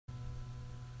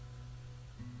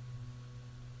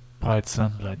Bright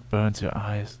sunlight burns your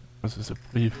eyes, causes a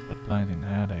brief but blinding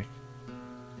headache.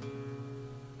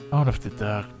 Out of the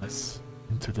darkness,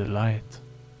 into the light,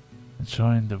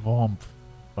 enjoying the warmth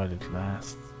while it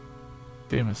lasts.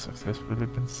 Game has successfully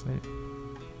been saved.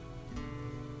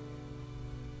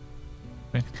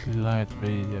 Twinkly light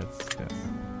radiates, yes.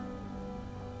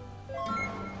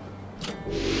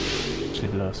 She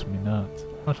loves me not.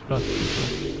 Much love,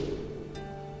 people.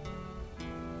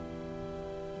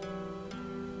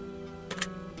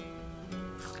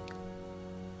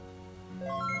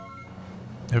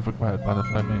 You've acquired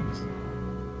butterfly wings.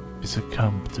 You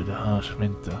succumb to the harsh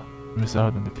winter. You miss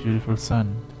out on the beautiful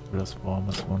sun that will us warm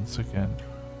us once again.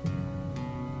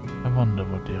 I wonder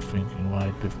what they are thinking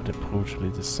right before they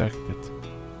brutally dissect it.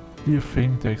 Do you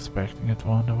think they're expecting it,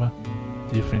 Wanderer?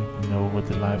 Do you think they know what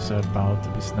their lives are about to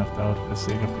be snuffed out for the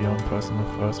sake of your own personal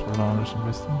thirst for knowledge and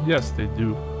wisdom? Yes, they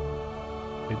do.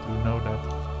 They do know that.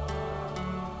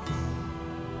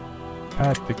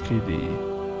 Pat the kitty.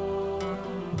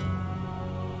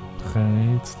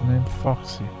 It's the name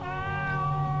Foxy.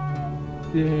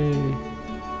 Yay!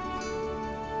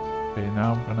 Okay,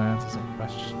 now I'm gonna answer some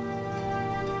questions.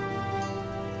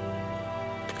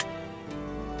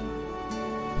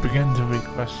 Begin to read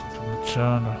questions from the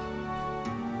journal.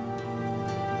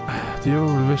 Do you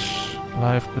wish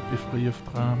life could be free of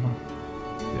drama?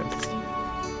 Yes.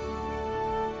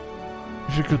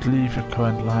 If you could leave your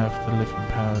current life to live in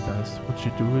paradise, would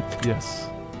you do it? Yes.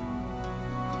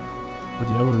 Would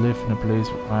you ever live in a place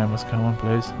where crime was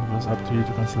commonplace and it was up to you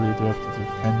to consolidate the earth to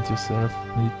defend yourself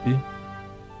if need be?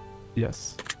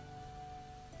 Yes.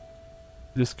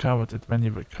 You discovered that when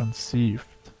you were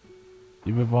conceived,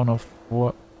 you were one of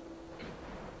 4...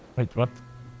 Wait, what?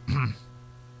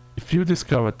 If you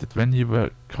discovered that when you were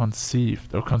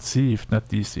conceived, not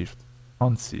deceived,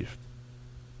 conceived,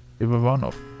 you were one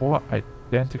of 4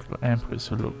 identical embryos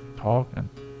who look, talk and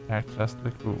act just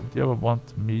like you, would you ever want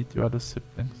to meet your other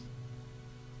siblings?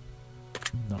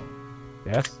 No.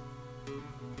 Yes?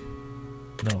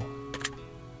 No.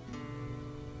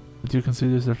 Would you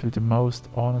consider yourself to be the most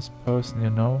honest person you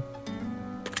know?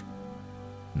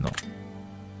 No.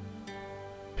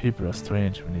 People are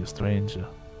strange when you're a stranger.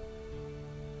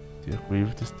 Do you agree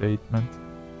with the statement?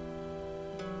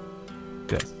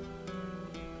 Yes.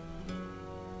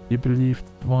 You believe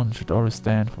that one should always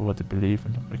stand for what they believe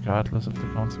in, regardless of the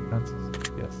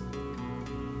consequences? Yes.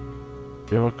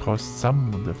 Have you ever caused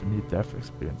someone with a near-death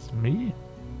experience? Me?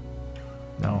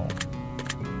 No.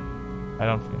 I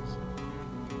don't think so.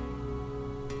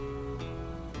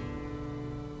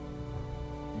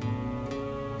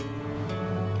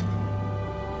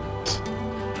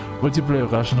 Would you play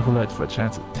Russian roulette for a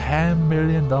chance of $10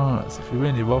 million? If you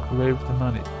win, you walk away with the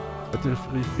money. But if you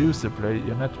refuse to play,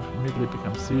 your net worth immediately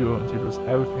becomes 0 and you lose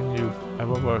everything you've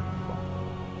ever worked for.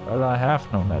 Well, I have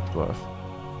no net worth.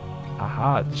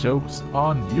 Aha, joke's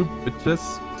on you,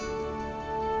 bitches!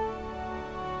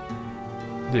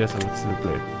 Yes, I would still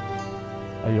play.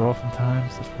 Are you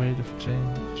oftentimes afraid of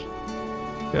change?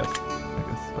 Yes, I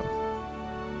guess so.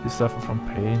 You suffer from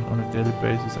pain on a daily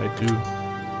basis? I do.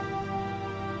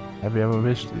 Have you ever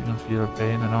wished that you can feel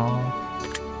pain at all?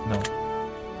 No.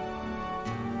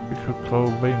 You could grow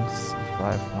wings and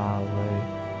fly far away.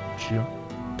 Sure?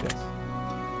 Yes.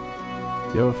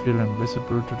 Do you ever feel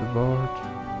invisible to the world?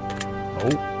 No.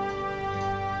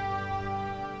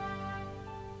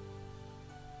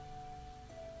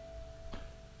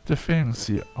 The things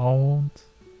you owned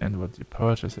and what you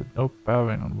purchased had no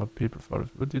bearing on what people thought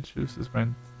of. Would you choose to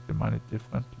spend the money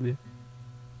differently?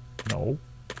 No.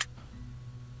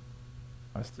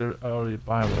 I still only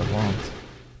buy what I want.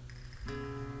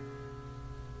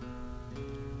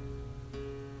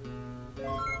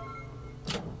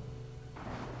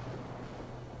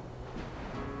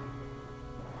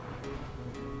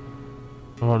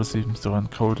 The water seems to run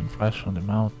cold and fresh on the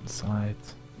mountainside.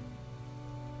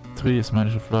 The tree has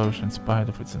managed to flourish in spite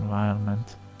of its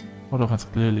environment. Water runs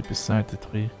clearly beside the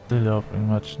tree, clearly offering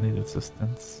much needed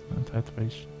sustenance and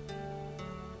hydration.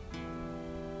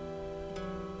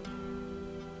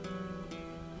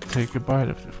 Take a bite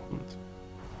of the fruit.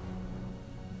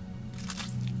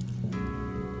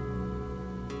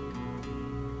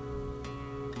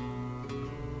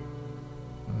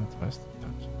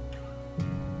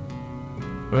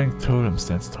 Growing totem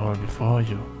stands tall before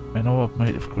you. An orb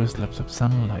made of crystal absorbs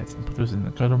sunlight and produces an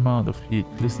incredible amount of heat,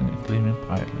 glistening and gleaming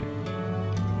brightly.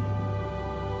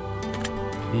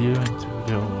 Peer into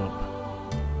the orb.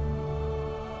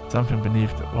 Something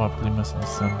beneath the orb glimmers in the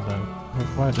sunlight.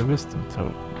 Require a wisdom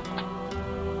token.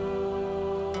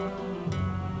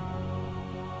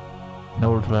 An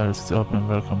old well is open and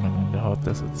welcoming in the hot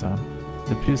desert sun.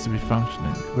 It appears to be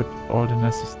functioning, equipped with all the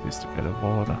necessities to gather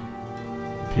water.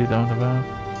 You peer down the well,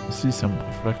 you see some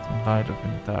reflecting light up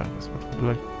in the darkness. What would you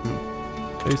like to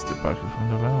do? Raise the bucket from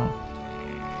the well.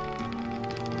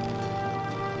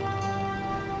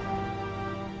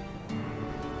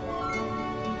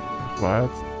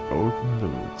 Acquired golden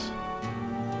loot.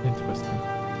 Interesting.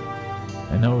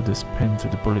 I know this pinned to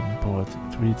the bulletin board.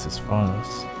 It reads as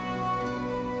follows.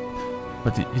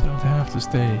 But you don't have to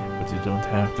stay, but you don't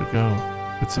have to go.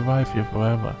 You could survive here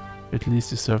forever. At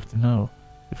least you deserve to know.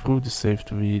 The fruit is safe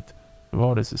to eat. The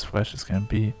water is as fresh as can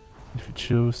be. If you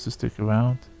choose to stick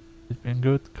around, you'd be in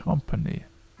good company.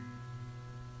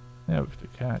 Yeah, with the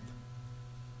cat.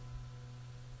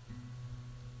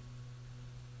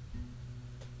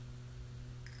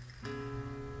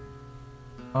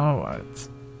 Alright.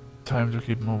 Time to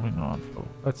keep moving on, Flo.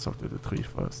 Let's talk to the tree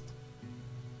first.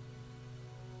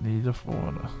 Need of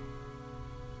water.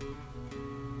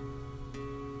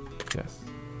 Yes.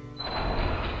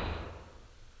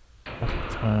 A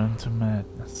return to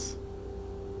madness.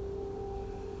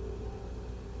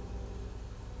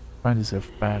 Find yourself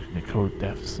back in the cold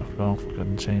depths of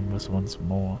long-forgotten chambers once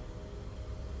more.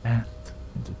 And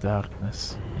into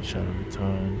darkness you shall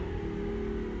return.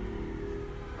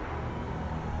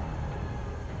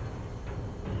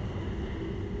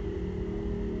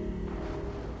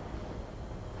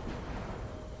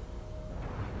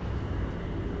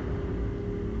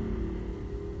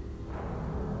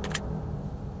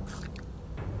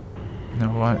 You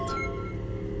know what?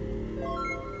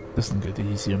 Doesn't get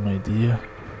easier, my dear.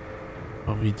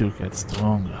 But we do get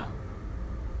stronger.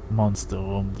 Monster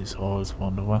roam these halls,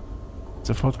 wanderer.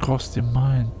 The thought crossed your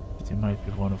mind that you might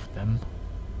be one of them.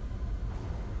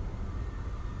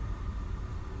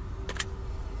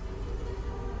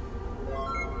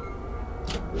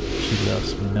 She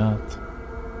loves me not.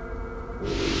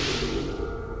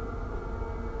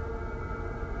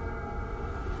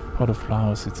 A pot of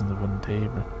flowers sits on the wooden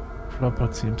table. The flower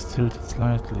pot seems tilted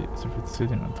slightly, as if it's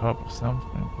sitting on top of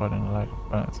something, causing a lack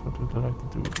of balance. What would you like to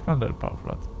do? You can't let it power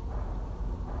flood.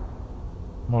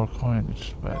 More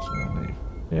coinage, badge underneath.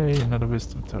 Yay, another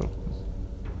wisdom token.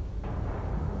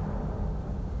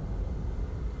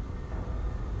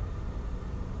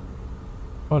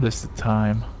 What is the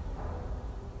time?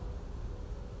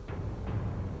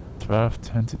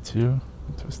 12:22.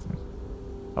 Interesting.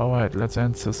 Alright, let's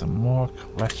answer some more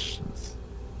questions.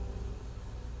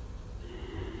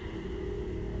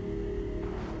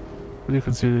 Would you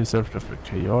consider yourself to have a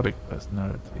chaotic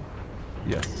personality?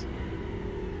 Yes.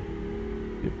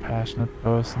 You're a passionate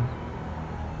person.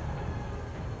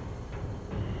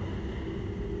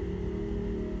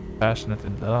 Passionate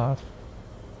in love?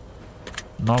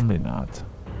 Normally not.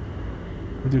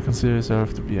 Would you consider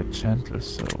yourself to be a gentle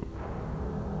soul?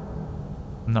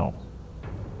 No.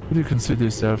 Would you consider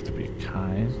yourself to be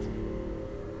kind?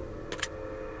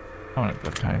 I'm not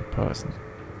that kind person.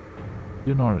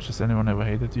 Your knowledge, has anyone ever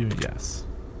hated you? Yes.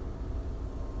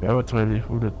 Have you ever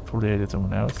truly hated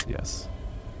someone else? Yes.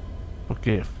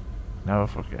 Forgive. Never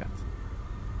forget.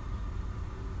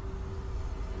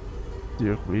 Do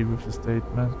you agree with the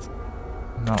statement?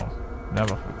 No.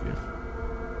 Never forgive.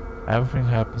 Everything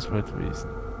happens for a reason.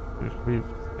 Do you agree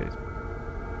with the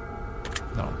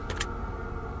statement? No.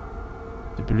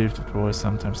 Do you believe that war is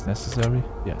sometimes necessary?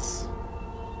 Yes.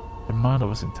 The mother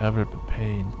was in terrible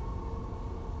pain.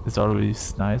 It's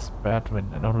always nice, bad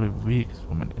when and only weeks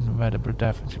from an inevitable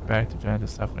death, and she begged to join the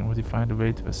suffering. Would you find a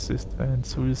way to assist her in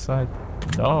suicide?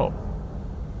 No.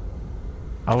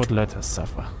 I would let her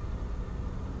suffer.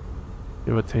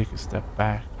 You would take a step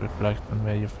back to reflect on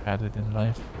where you've had it in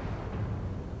life.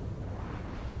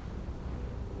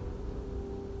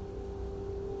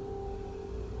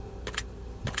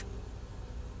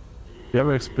 Have you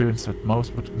ever experienced what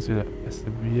most would consider a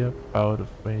severe bout of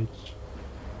rage?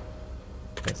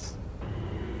 Yes.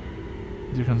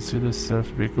 Do you consider yourself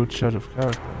to be a good judge of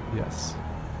character? Yes.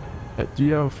 Do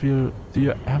you ever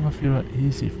feel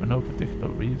uneasy for no particular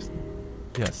reason?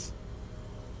 Yes.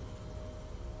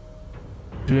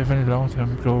 Do you have any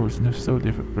long-term goals, and if so, do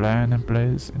you have a plan in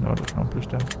place in order to accomplish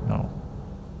them? No.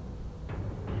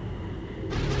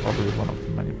 It's probably one of the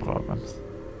many problems.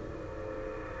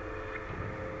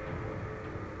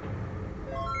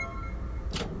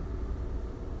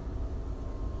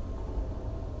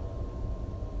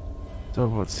 So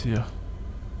what's here?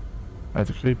 At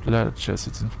the creepy leather chair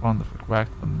sits in front of a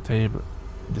cracked wooden table.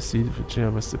 In the seat of the chair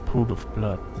was a pool of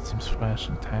blood that seems fresh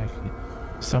and tacky.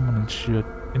 Someone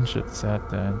injured sat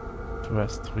there and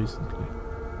dressed recently.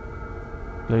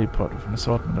 A clay pot with an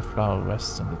assortment of flowers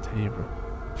rests on the table.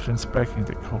 After inspecting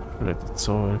the coagulated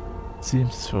soil, it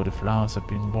seems as though the flowers are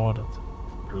being watered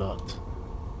with blood.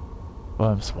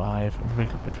 Worms writhe and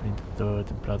wriggle between the dirt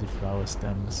and bloody flower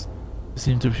stems. They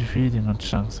seem to be feeding on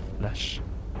chunks of flesh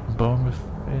and bone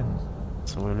within the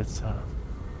soil itself.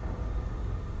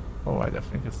 Alright, I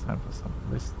think it's time for some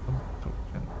wisdom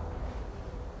token.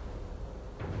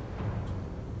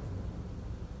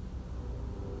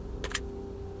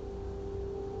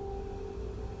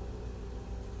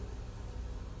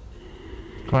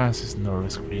 Grass is no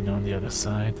less green on the other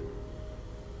side.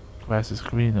 Grass is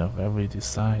greener wherever you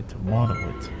decide to water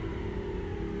it.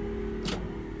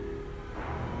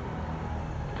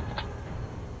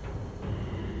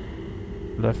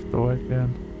 Left door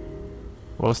again.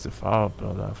 Was the fire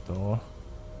blood after all?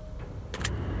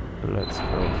 Let's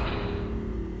go.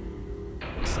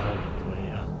 Silent way.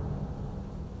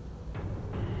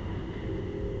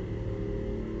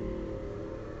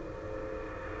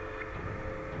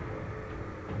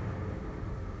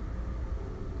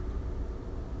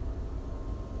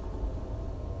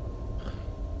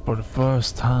 For the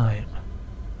first time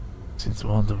since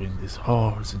wandering these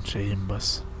halls and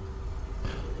chambers,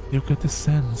 you get a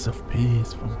sense of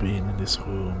peace from being in this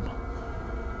room.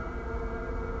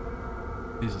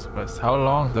 Jesus Christ, how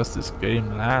long does this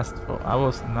game last for? I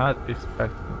was not expecting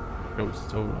it to go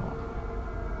so long.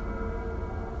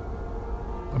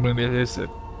 I mean, it is a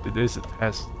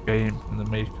test game from the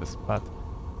makers, but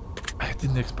I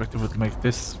didn't expect it would make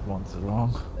this one so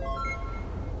long.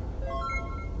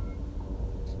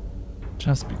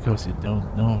 Just because you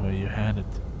don't know where you had it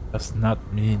does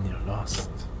not mean you're lost.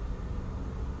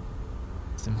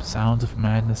 Some sound of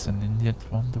madness and Indian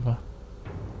wanderer.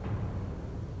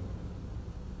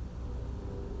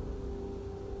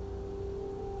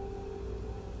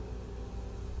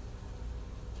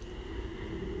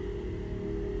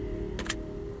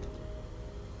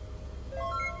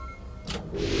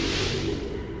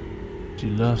 She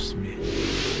loves me.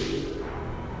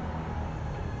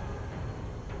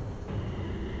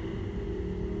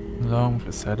 Along with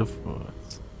a set of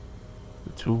words.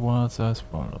 The two words are as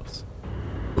follows.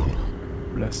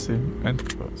 Blessing and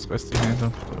curse. Rest your hand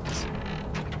on curse.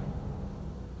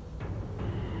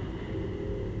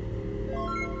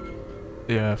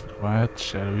 They have a quiet,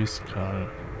 shadowy skull.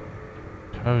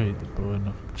 Carry the burden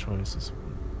of your choices.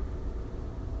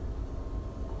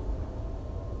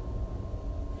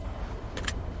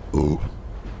 Oh.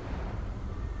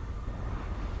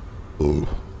 Oh.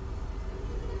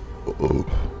 Oh.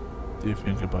 Do you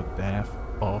think about death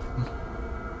often?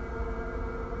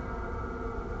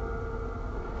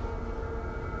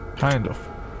 Kind of.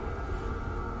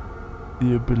 Do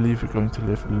you believe you're going to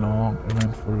live a long,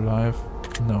 eventful life?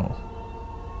 No.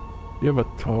 You ever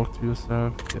talk to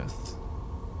yourself? Yes.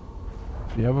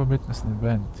 Have you ever witnessed an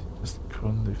event you just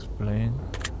couldn't explain?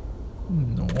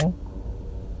 No.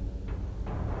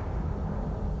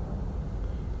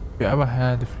 Have you ever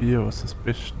had a fear or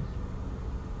suspicion?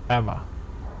 Ever?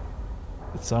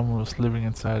 That someone was living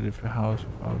inside of your house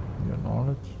without your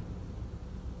knowledge?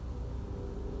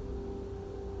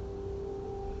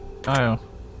 Oh.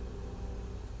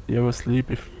 Do you ever sleep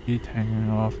with feet hanging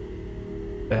off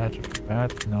the edge of the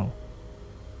bed? No.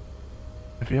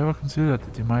 Have you ever considered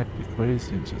that you might be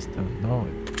crazy and just don't know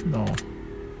it? No.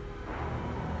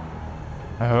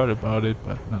 I heard about it,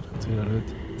 but not considered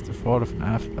it. Does the thought of an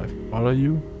afterlife bother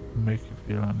you and make you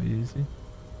feel uneasy?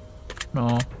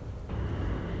 No.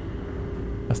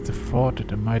 Does the thought that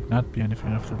there might not be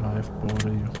anything after life bother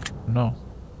you? No.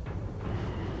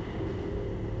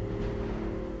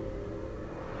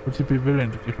 Would you be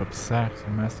willing to give up sex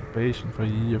and masturbation for a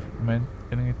year if it meant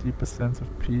getting a deeper sense of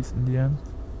peace in the end?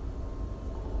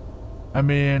 I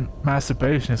mean,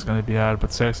 masturbation is gonna be hard,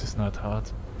 but sex is not hard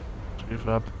to give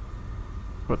up.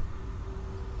 But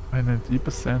in a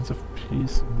deeper sense of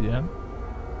peace in the end?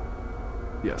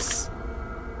 Yes.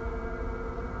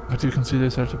 But you consider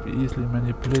yourself to be easily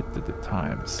manipulated at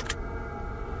times?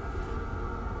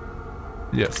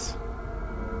 Yes.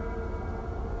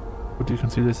 Would you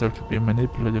consider yourself to be a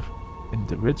manipulative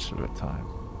individual at times?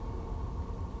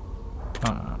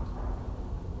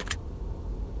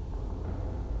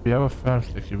 Have you ever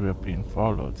felt like you were being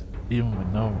followed, even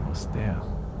when no one was there?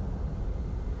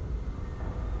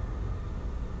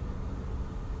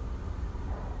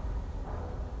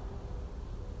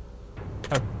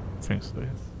 I think so,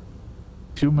 yes.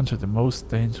 Humans are the most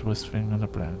dangerous thing on the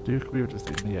planet. Do you agree with this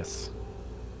statement? Yes.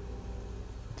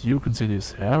 Do you consider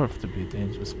yourself to be a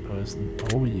dangerous person?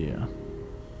 Oh yeah.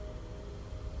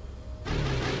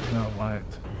 No, right.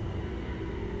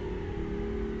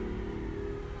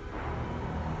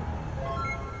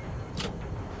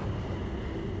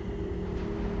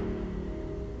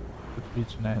 Could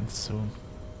reach an end soon.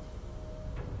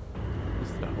 At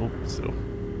least I hope so.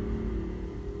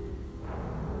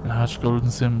 A large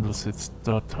golden symbol sits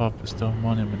atop a stone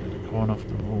monument in the corner of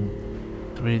the room.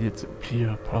 It radiates a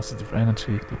pure, positive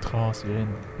energy that draws you in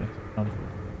and makes you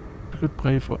confident. You could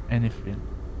pray for anything,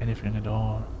 anything at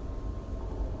all.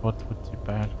 What would you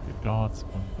beg your gods,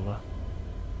 Wanderer?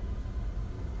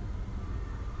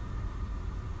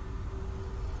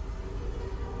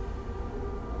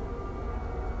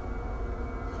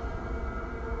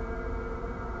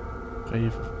 Pray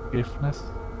for forgiveness,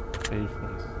 pray for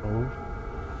his soul,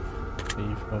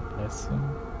 pray for a blessing,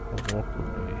 or walk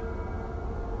away.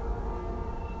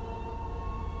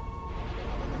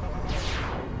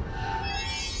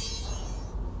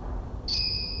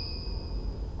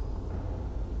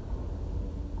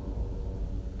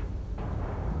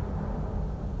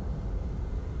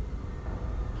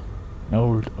 An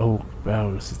old oak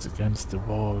barrel sits against the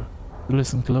wall. You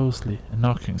listen closely, a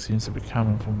knocking seems to be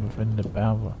coming from within the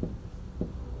barrel.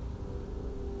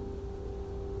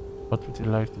 What would you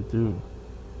like to do?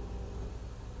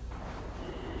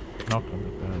 Knock on the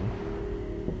barrel.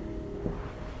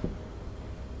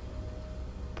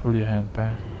 Pull your hand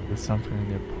back, with something in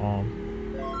your palm.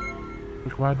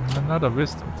 Require another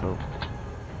wisdom token.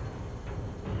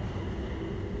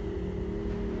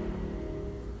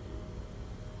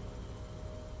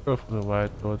 Go for the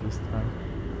white door this time.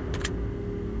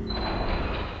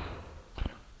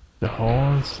 The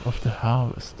Halls of the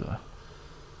Harvester.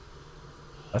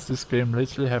 Does this game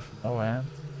literally have no end?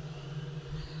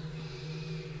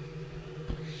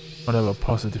 Whatever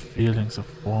positive feelings of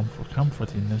warmth or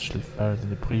comfort you initially felt in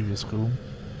the previous room,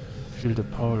 feel the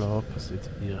polar opposite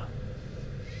here.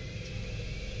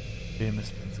 The game has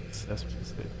been successfully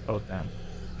saved. Oh damn.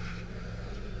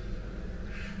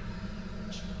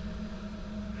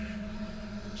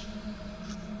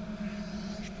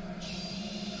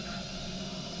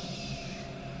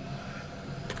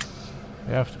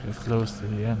 We have to get close to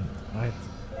the end, right?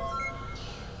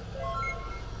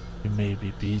 We may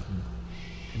be beaten,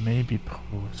 we may be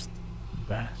bruised,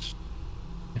 bashed,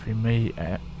 if we may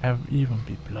have even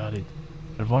be bloodied,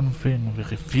 but one thing we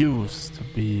refuse to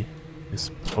be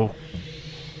is broken.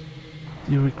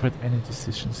 Do you regret any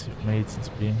decisions you've made since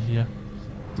being here?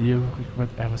 Do you regret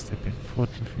ever stepping foot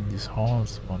within these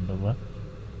halls, Wanderer?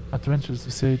 I'd venture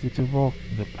to say that you walked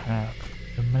in the path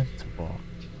you're meant to walk.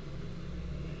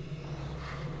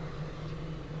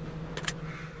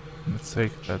 Let's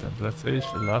take that and let's say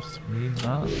she loves me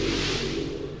now.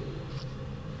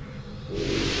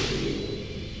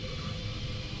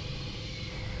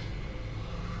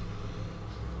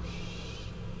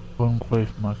 One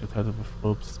grave marker titled with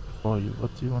ropes before you.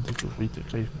 What do you want to read the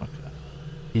grave marker?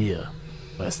 Here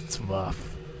rests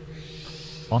wrath.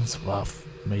 One's wrath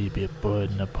may be a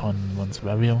burden upon one's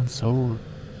very own soul,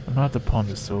 but not upon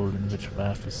the soul in which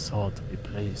wrath is sought to be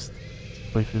placed.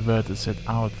 For if we were to set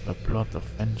out for a plot of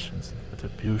vengeance and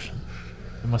retribution,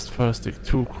 we must first dig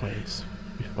 2 graves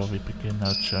before we begin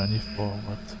our journey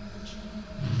forward.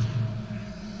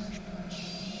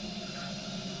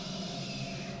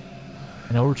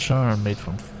 An old journal made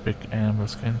from thick animal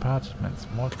skin parchments.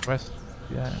 More questions?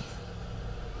 Yes.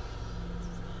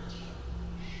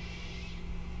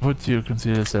 Would you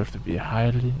consider yourself to be a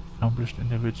highly accomplished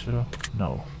individual?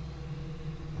 No.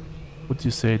 Would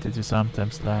you say that you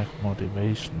sometimes lack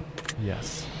motivation?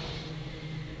 Yes.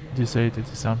 Would you say that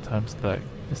you sometimes lack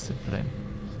discipline?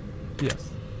 Yes.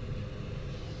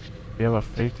 Do you ever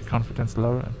fake the confidence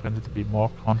level and pretend to be more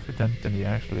confident than you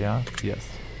actually are? Yes.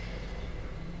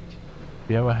 Have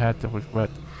you ever had the regret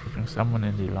of keeping someone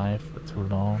in your life for too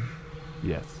long?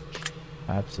 Yes.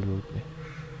 Absolutely.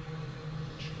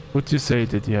 Would you say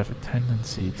that you have a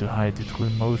tendency to hide the true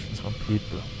emotions from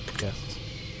people? Yes.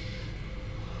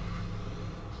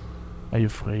 Are you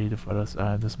afraid of others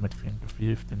others might think of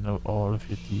you if they know all of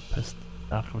your deepest,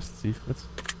 darkest secrets?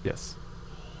 Yes.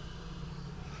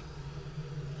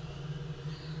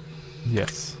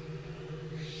 Yes.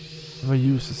 Ever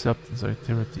use a substance or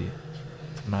activity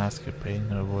to mask your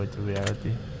pain or avoid the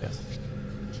reality? Yes.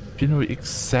 If you knew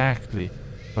exactly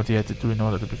what you had to do in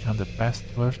order to become the best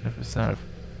version of yourself,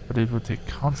 but it would take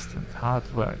constant hard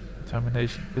work,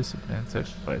 determination, discipline and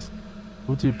sacrifice,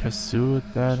 would you pursue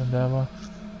that endeavor?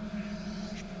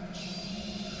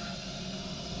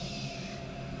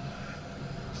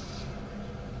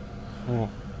 Oh.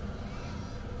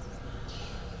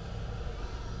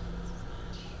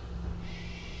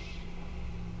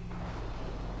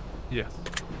 Yes.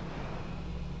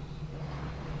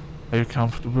 Are you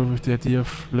comfortable with the idea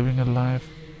of living a life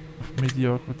of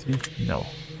mediocrity? No.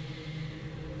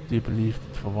 Do you believe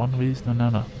that for one reason or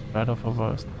another, better or for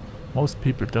worse, most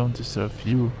people don't deserve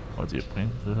you? What do you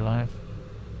bring to life?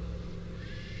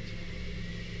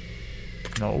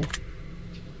 No.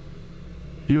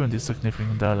 You and the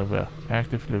significant other were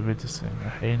actively witnessing a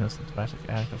heinous and tragic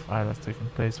act of violence taking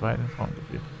place right in front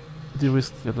of you. Would you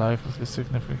risk the life of your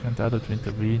significant other to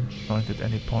intervene, knowing that at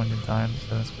any point in time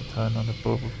violence could turn on the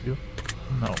both of you?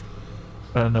 No.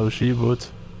 Well, no, she would.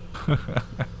 I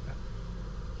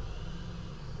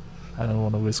don't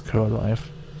want to risk her life.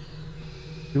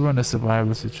 You were in a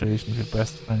survival situation with your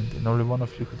best friend, and only one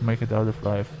of you could make it out of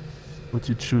life. Would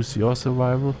you choose your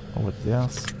survival over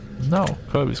theirs? No,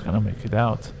 Kirby's gonna make it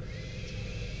out.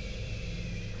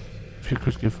 If you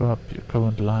could give up your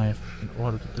current life in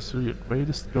order to pursue your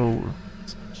greatest goals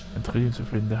and dreams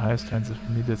within the highest chance of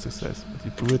immediate success, would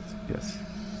you do it? Yes.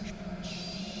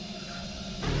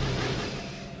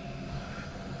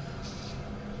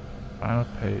 Final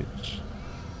page.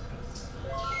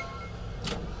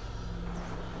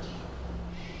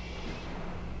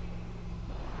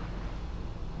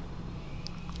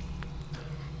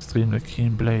 Extremely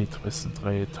keen blade twisted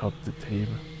tray atop the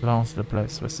table, launched the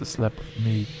blade with a slab of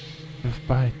meat, with a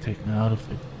bite taken out of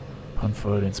it. Upon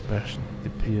further inspection, it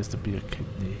appears to be a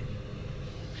kidney.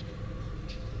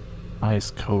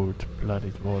 Ice cold,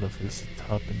 bloodied water fills the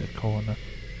top in the corner.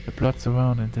 The blood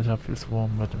surrounding the top feels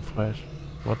warm, wet and fresh.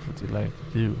 What would you like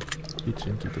to do? Reach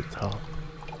into the top.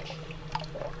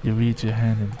 You reach your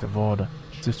hand into the water,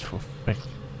 just for thick,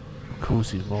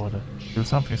 cozy water. Feel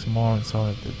something small and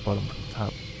solid at the bottom of the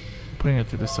top. Bring it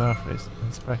to the surface,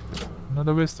 inspect it.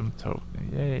 Another wisdom token,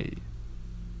 yay!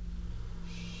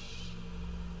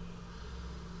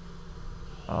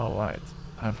 Alright,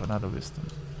 time for another wisdom.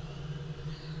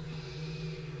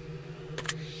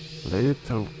 Lay the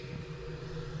token.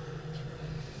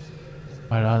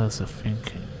 While others are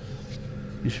thinking,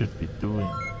 you should be doing.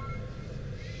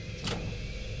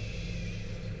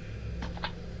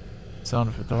 Sound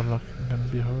of a door locking can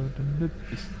be heard in the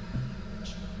distance.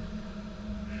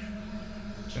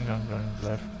 I think I'm going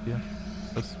left here.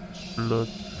 There's blood.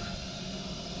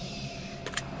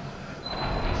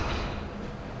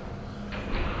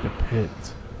 The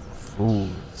pit.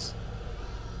 Fools.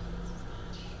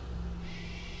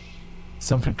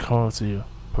 Something calls to you,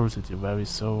 pulls at your very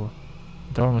soul.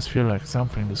 You almost feel like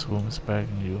something in this room is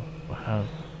begging you for help.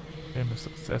 Game has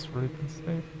successfully been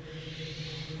saved.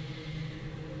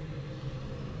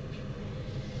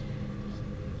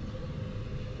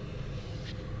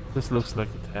 This looks like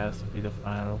it has to be the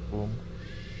final room.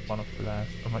 One of the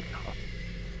last. Oh my god.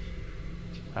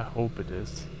 I hope it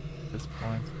is at this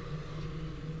point.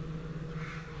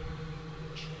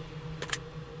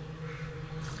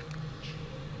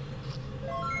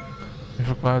 You've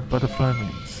acquired butterfly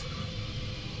wings.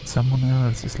 Someone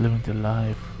else is living the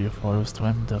life you've always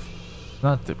dreamed of.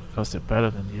 Not because they're better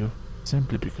than you,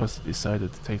 simply because they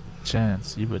decided to take the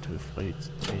chance you were too afraid to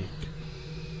take.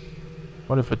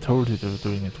 What if I told you they were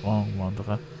doing it wrong,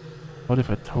 Wanderer? What if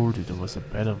I told you there was a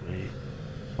better way?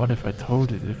 What if I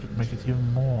told you they could make it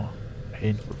even more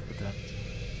painful for them?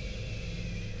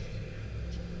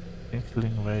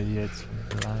 Inkling radiates from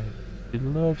the light. He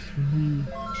loves me.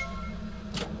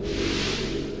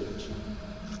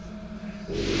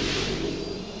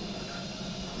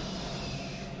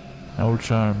 An old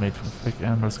jar made from thick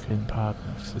animal skin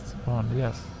partner sits upon,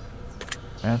 yes.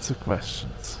 Answer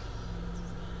questions.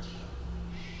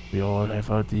 We all have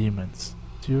our demons.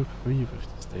 Do you agree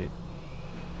with this statement?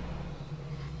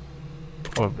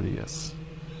 Probably yes.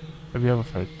 Have you ever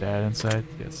felt bad inside?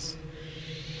 Yes.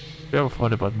 Have you ever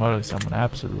thought about murdering someone?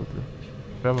 Absolutely.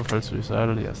 Have you ever felt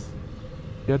suicidal? Yes.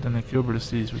 You had an incurable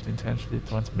disease which intentionally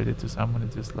transmitted to someone you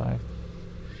disliked?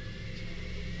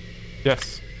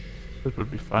 Yes. That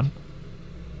would be fun.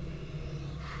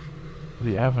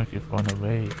 Would you ever give one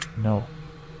away? No.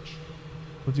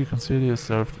 Would you consider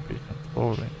yourself to be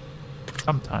controlling?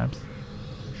 Sometimes.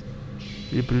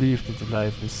 Do you believe that your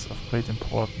life is of great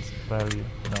importance and value?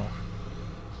 No.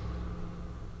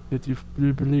 Do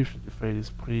you believe that your fate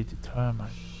is predetermined?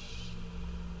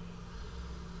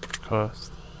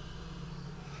 Cursed.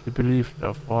 Do you believe that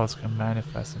our thoughts can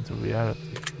manifest into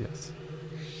reality? Yes.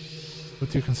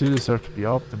 Would you consider yourself to be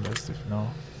optimistic?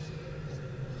 No.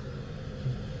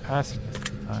 Pessimist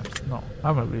sometimes? No.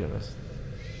 I'm a realist.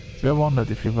 Have you ever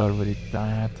wondered if you've already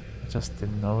died? I just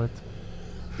didn't know it.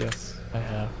 Yes, I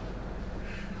have.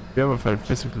 Have you ever felt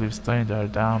physically strained or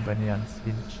down by any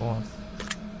unseen force?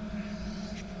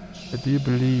 But do you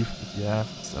believe that you have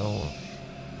a soul?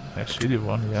 A shitty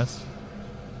one, yes.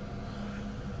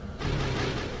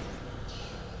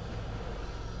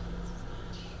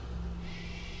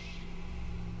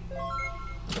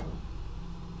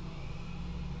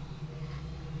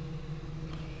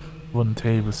 One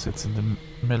table sits in the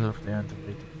middle of the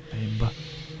antiquated chamber.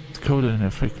 It's coated in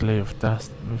a thick layer of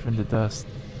dust, and within the dust,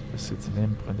 This is an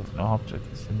imprint of an object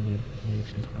that's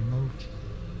immediately removed.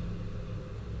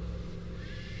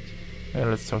 Yeah,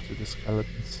 let's talk to the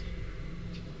skeletons.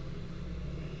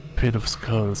 Pit of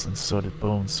skulls and sordid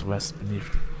bones rest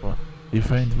beneath the floor. You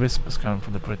faint whispers coming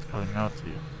from the pit calling out to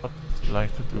you. What would you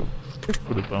like to do? Look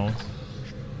for the bones.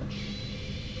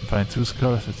 You find two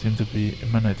skulls that seem to be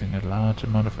emanating a large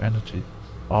amount of energy,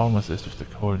 almost as if they're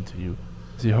calling to you.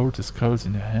 As you hold the skulls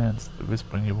in your hands, the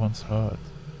whispering you once heard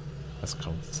has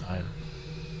gone silent.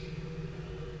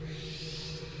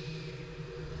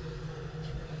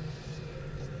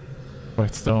 A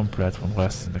white stone platform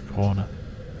rests in the corner.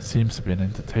 There seems to be an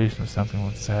indentation of something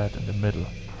once said in the middle.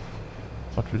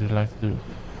 What would you like to do?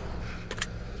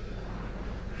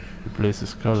 You place a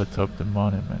skull atop the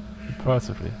monument,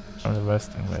 impulsively, from the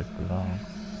resting where it belongs.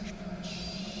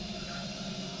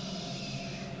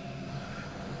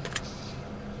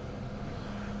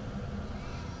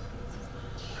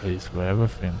 Place where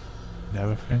everything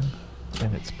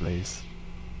in its place.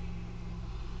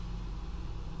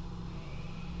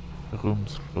 The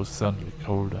rooms grow suddenly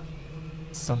colder.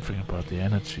 Something about the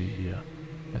energy here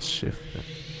has shifted.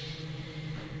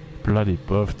 The bloody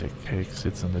birthday cake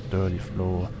sits on the dirty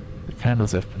floor. The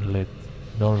candles have been lit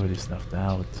and already snuffed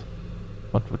out.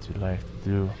 What would you like to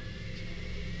do?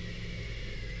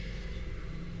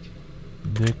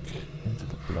 Dig into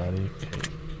the bloody cake.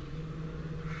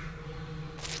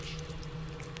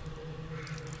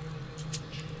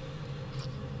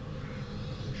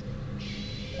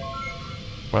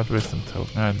 What wisdom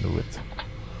token? I knew it.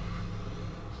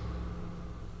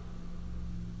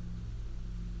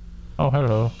 Oh,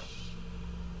 hello.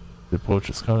 You approach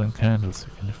the skull and candles.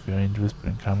 You can hear faint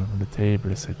whispering coming from the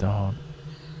table as they dawn.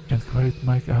 You can't quite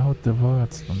make out the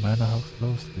words, no matter how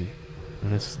closely you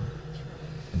listen.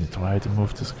 When you try to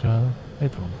move the skull,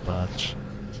 it won't budge.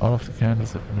 All of the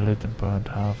candles have been lit and burned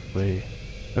halfway,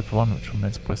 except one which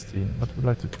remains pristine. But would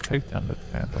like to take down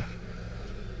that candle.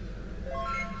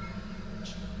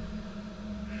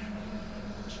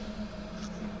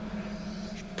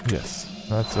 Yes,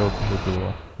 let's open the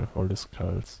door with all the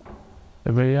skulls.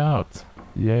 A way out!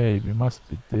 Yay, we must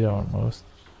be there almost.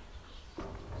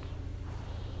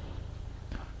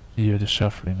 You hear the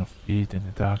shuffling of feet in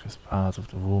the darkest parts of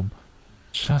the room,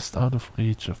 just out of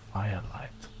reach of firelight.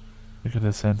 You get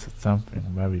a sense that something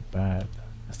very bad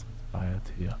has transpired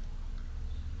here.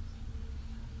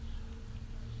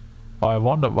 Oh, I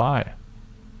wonder why.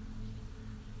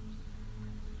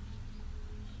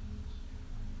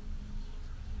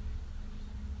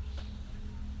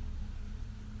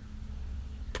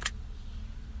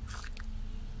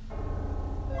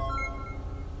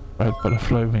 White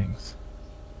butterfly wings.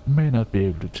 You may not be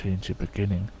able to change your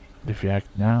beginning, but if you act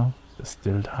now, there's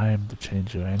still time to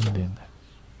change your ending.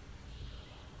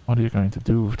 What are you going to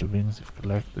do with the wings you've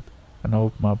collected? And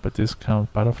open up a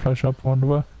discount butterfly shop,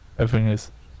 wonder? Everything is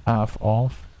half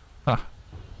off? Ha!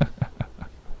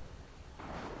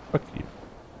 Fuck you.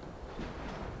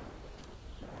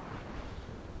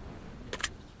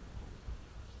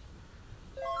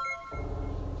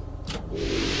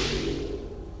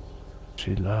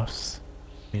 She loves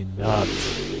me not.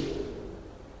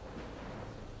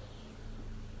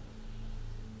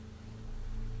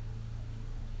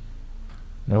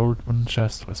 An old wooden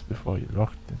chest was before you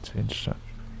locked and changed it.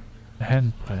 A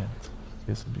handprint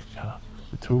is in the cup.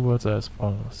 The two words are as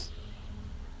follows: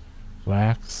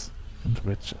 wax and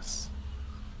witches.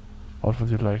 What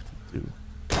would you like to do?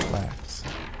 Wax.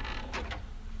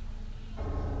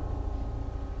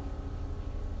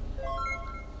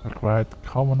 A quite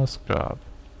commoner's garb.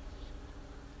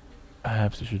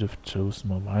 Perhaps you should have chosen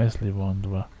more wisely,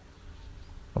 Wanderer.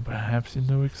 Or perhaps you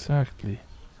knew exactly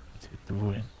what you're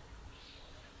doing.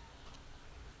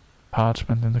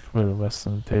 Parchment and a quill rests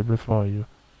on the table before you.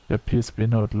 There appears to be a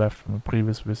note left from a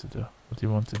previous visitor. What do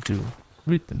you want to do?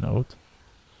 Read the note.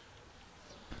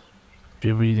 If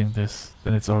you're reading this,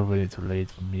 then it's already too late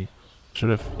for me.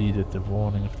 Should have heeded the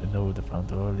warning of the note I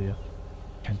found earlier.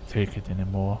 Can't take it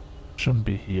anymore. Shouldn't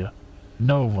be here.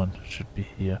 No one should be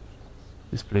here.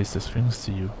 This place does things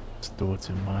to you, distorts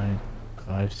your mind,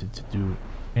 drives you to do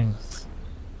things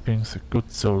a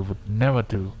good soul would never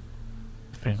do.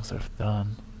 Things I've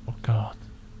done. Oh God,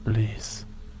 please,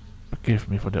 forgive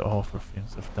me for the awful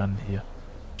things I've done here.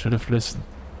 Should have listened.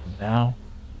 Now,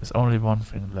 there's only one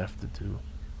thing left to do.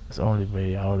 There's only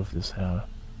way out of this hell.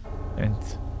 And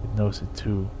it knows it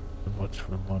too, the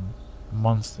watchful one, the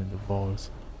monster in the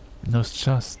walls. It knows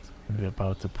just when we're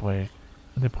about to break,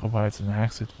 and it provides an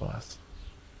exit for us.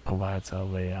 It provides our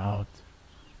way out.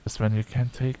 Just when you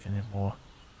can't take anymore,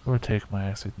 I will take my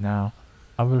exit now.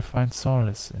 I will find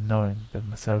solace in knowing that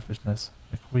my selfishness,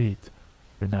 my greed,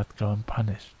 will not go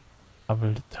unpunished. I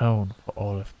will atone for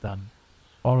all I've done.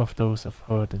 All of those I've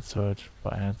heard in search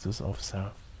for answers of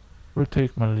self. Will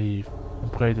take my leave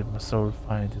and pray that my soul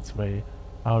find its way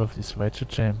out of these wretched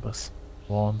chambers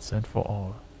once and for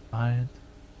all. Find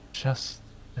just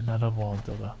another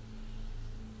wanderer.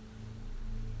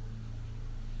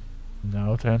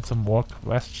 Now to answer more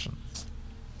questions.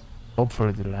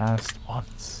 Hopefully the last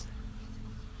ones.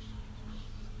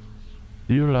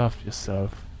 Do you love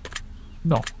yourself?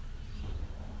 No.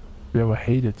 Have you ever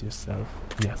hated yourself?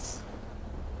 Yes.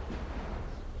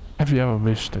 Have you ever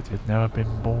wished that you'd never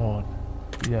been born?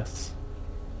 Yes.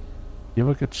 You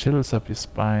ever get chills up your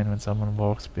spine when someone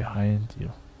walks behind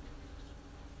you?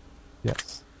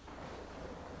 Yes.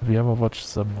 Have you ever watched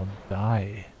someone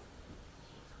die?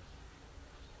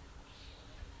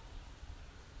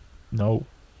 No.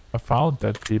 I found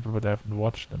dead people, but I haven't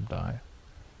watched them die.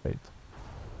 Wait.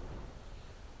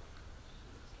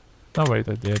 No, wait,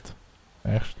 I did.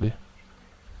 Actually.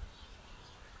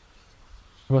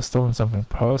 I was stolen something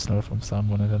personal from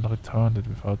someone and then returned it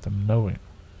without them knowing.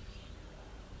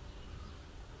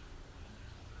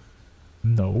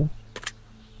 No.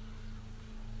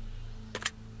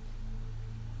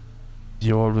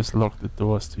 You always lock the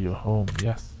doors to your home,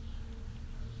 yes.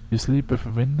 You sleep with a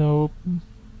window open?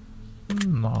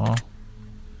 No.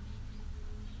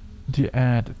 Do you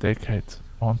add a decade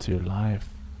onto your life?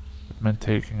 It meant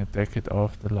taking a decade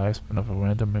off the lifespan of a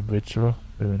random individual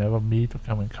you will never meet or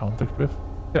come in contact with?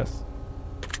 Yes.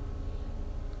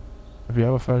 Have you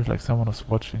ever felt like someone was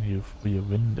watching you through your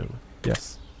window?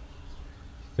 Yes.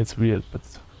 It's weird, but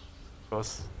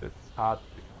because it's hard to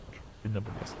become a window,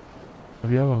 but yes.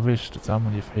 Have you ever wished that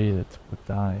someone you've hated would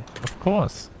die? Of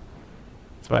course.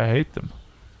 That's why I hate them.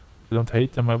 If I don't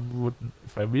hate them, I wouldn't.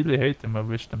 If I really hate them, I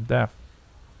wish them death.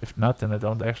 If not, then I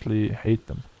don't actually hate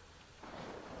them.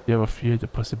 You ever fear the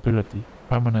possibility of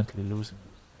permanently losing them?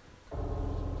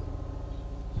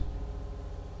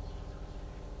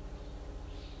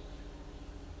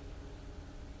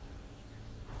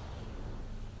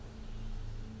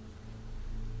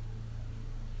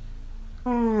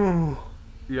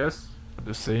 Yes. At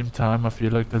the same time, I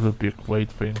feel like that would be a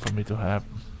great thing for me to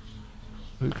happen.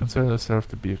 Do you consider yourself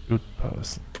to be a good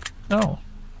person? No.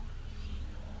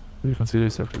 Do you consider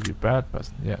yourself to be a bad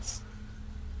person? Yes.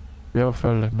 Have you ever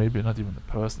felt like maybe not even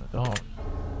a person at all?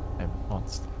 I'm a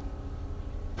monster.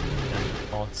 I'm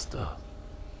a monster.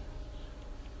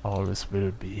 Always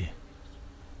will be.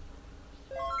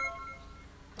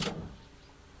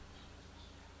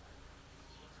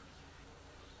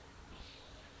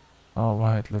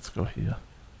 Alright, let's go here.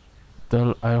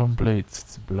 Dull iron blades,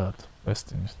 its blood,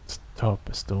 resting atop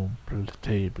a stone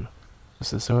table.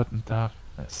 There's a certain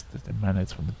darkness that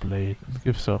emanates from the blade and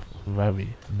gives off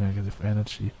very negative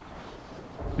energy.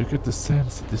 You get the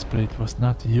sense that this blade was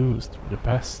not used with the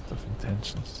best of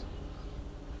intentions.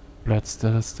 Blood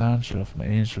still the angel of an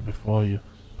angel before you,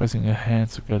 pressing her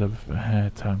hands together with her hair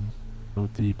tongue, so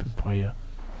deep in prayer.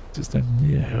 Just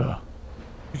near her.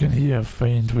 You can hear a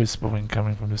faint whispering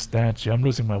coming from the statue. I'm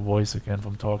losing my voice again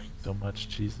from talking so much,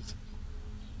 Jesus.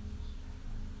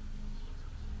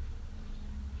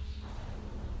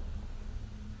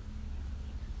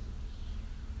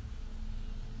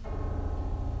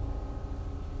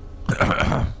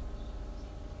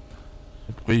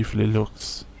 It briefly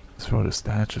looks as though the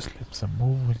statue's lips are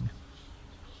moving,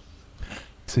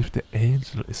 as if the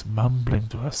angel is mumbling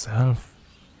to herself.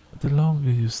 But the longer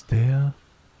you stare,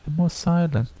 the more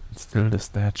silent and still the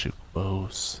statue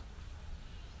grows.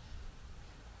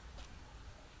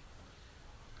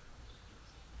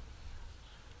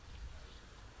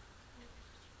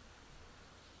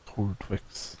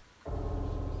 Huldwix.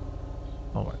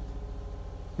 Alright.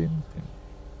 Ding, ding,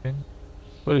 ding.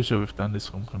 Pretty sure we've done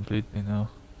this room completely now.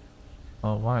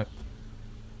 Alright.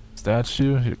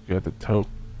 Statue, you get a token.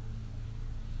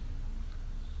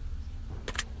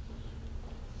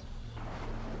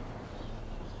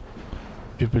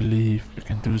 If you believe you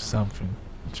can do something,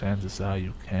 chances are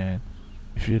you can.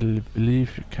 If you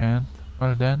believe you can't,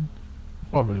 well then, you're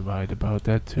probably right about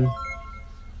that too.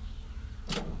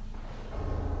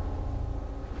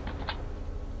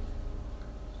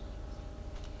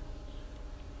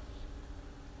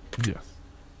 Yes.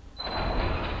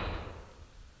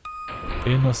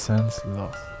 Innocence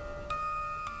lost.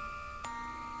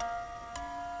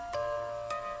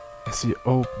 As you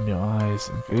open your eyes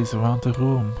and gaze around the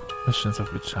room, visions of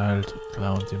your childhood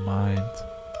cloud your mind.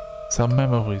 Some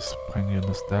memories bring you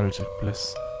nostalgic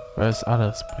bliss, whereas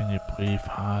others bring you brief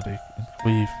heartache and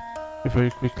grief before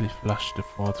you quickly flush the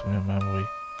thoughts from your memory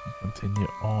and continue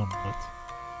onward.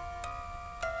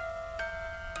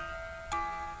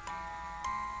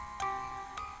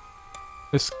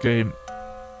 This game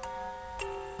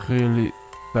really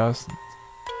doesn't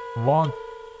want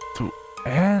to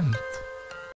end.